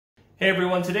Hey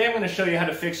everyone, today I'm going to show you how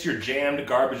to fix your jammed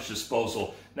garbage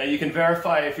disposal. Now you can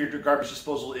verify if your garbage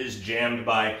disposal is jammed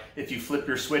by if you flip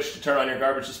your switch to turn on your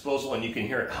garbage disposal and you can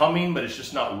hear it humming but it's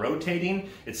just not rotating.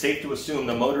 It's safe to assume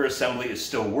the motor assembly is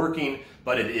still working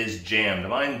but it is jammed.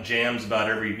 Mine jams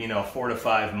about every 4 to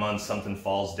 5 months, something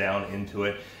falls down into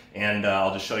it, and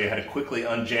I'll just show you how to quickly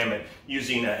unjam it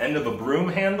using an end of a broom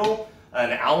handle,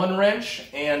 an Allen wrench,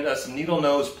 and some needle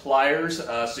nose pliers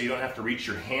so you don't have to reach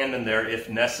your hand in there if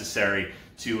necessary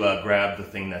to grab the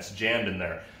thing that's jammed in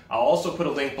there. I'll also put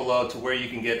a link below to where you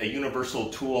can get a universal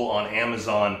tool on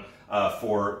Amazon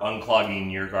for unclogging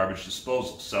your garbage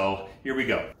disposal. So here we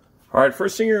go. All right,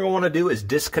 first thing you're going to want to do is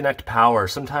disconnect power.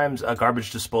 Sometimes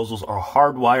garbage disposals are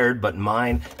hardwired, but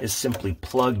mine is simply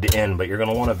plugged in. But you're going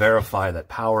to want to verify that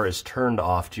power is turned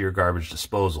off to your garbage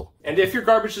disposal. And if your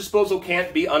garbage disposal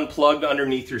can't be unplugged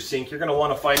underneath your sink, you're going to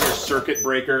want to find your circuit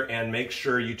breaker and make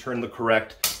sure you turn the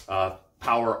correct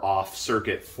power off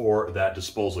circuit for that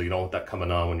disposal. You don't want that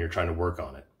coming on when you're trying to work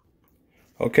on it.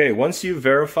 Okay, once you've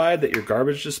verified that your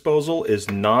garbage disposal is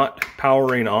not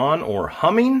powering on or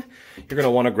humming, you're going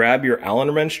to want to grab your Allen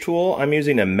wrench tool. I'm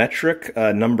using a metric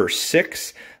number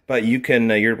 6, but you can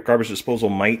your garbage disposal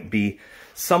might be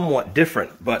somewhat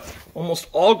different. But almost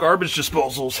all garbage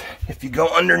disposals, if you go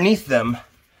underneath them,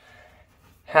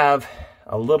 have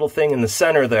a little thing in the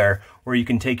center there where you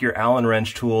can take your Allen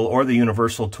wrench tool or the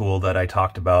universal tool that I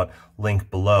talked about,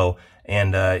 link below,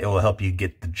 and it will help you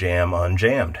get the jam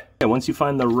unjammed. Once you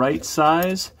find the right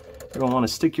size, you're going to want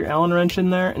to stick your Allen wrench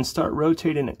in there and start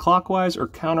rotating it clockwise or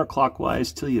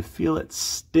counterclockwise till you feel it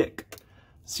stick.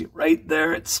 See, right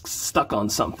there, it's stuck on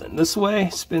something. This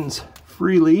way, spins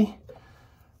freely,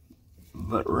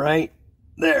 but right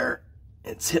there,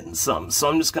 it's hitting something. So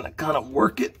I'm just going to kind of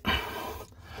work it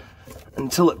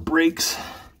until it breaks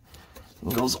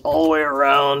and goes all the way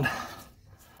around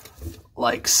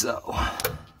like so.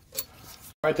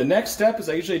 All right, the next step is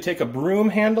I usually take a broom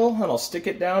handle and I'll stick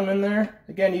it down in there.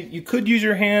 Again, you could use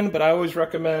your hand, but I always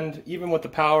recommend, even with the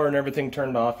power and everything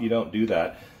turned off, you don't do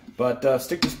that. But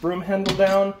stick this broom handle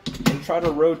down and try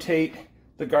to rotate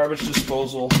the garbage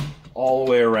disposal all the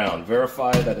way around.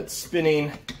 Verify that it's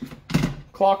spinning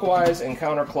clockwise and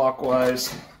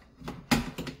counterclockwise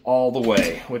all the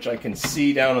way, which I can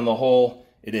see down in the hole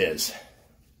it is.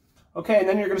 Okay, and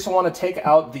then you're going to want to take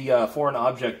out the foreign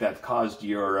object that caused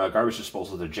your garbage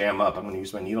disposal to jam up. I'm going to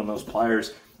use my needle nose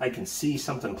pliers. I can see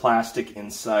something plastic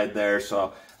inside there,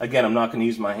 so again, I'm not going to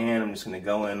use my hand. I'm just going to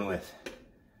go in with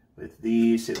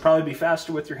these. It'd probably be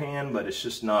faster with your hand, but it's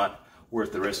just not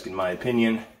worth the risk in my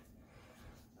opinion.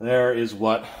 There is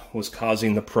what was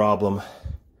causing the problem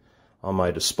on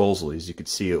my disposal. As you can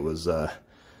see, it was, I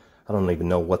don't even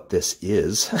know what this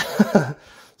is.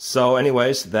 So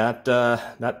anyways, that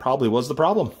probably was the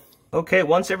problem. Okay,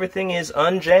 once everything is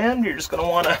unjammed, you're just going to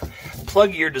want to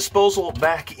plug your disposal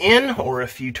back in, or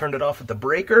if you turned it off at the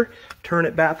breaker, turn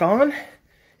it back on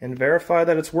and verify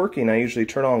that it's working. I usually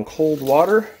turn on cold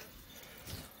water.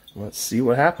 Let's see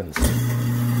what happens.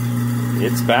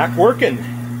 It's back working.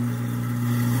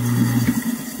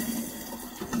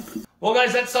 Well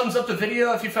guys, that sums up the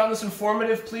video. If you found this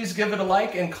informative, please give it a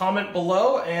like and comment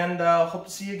below, and hope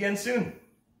to see you again soon.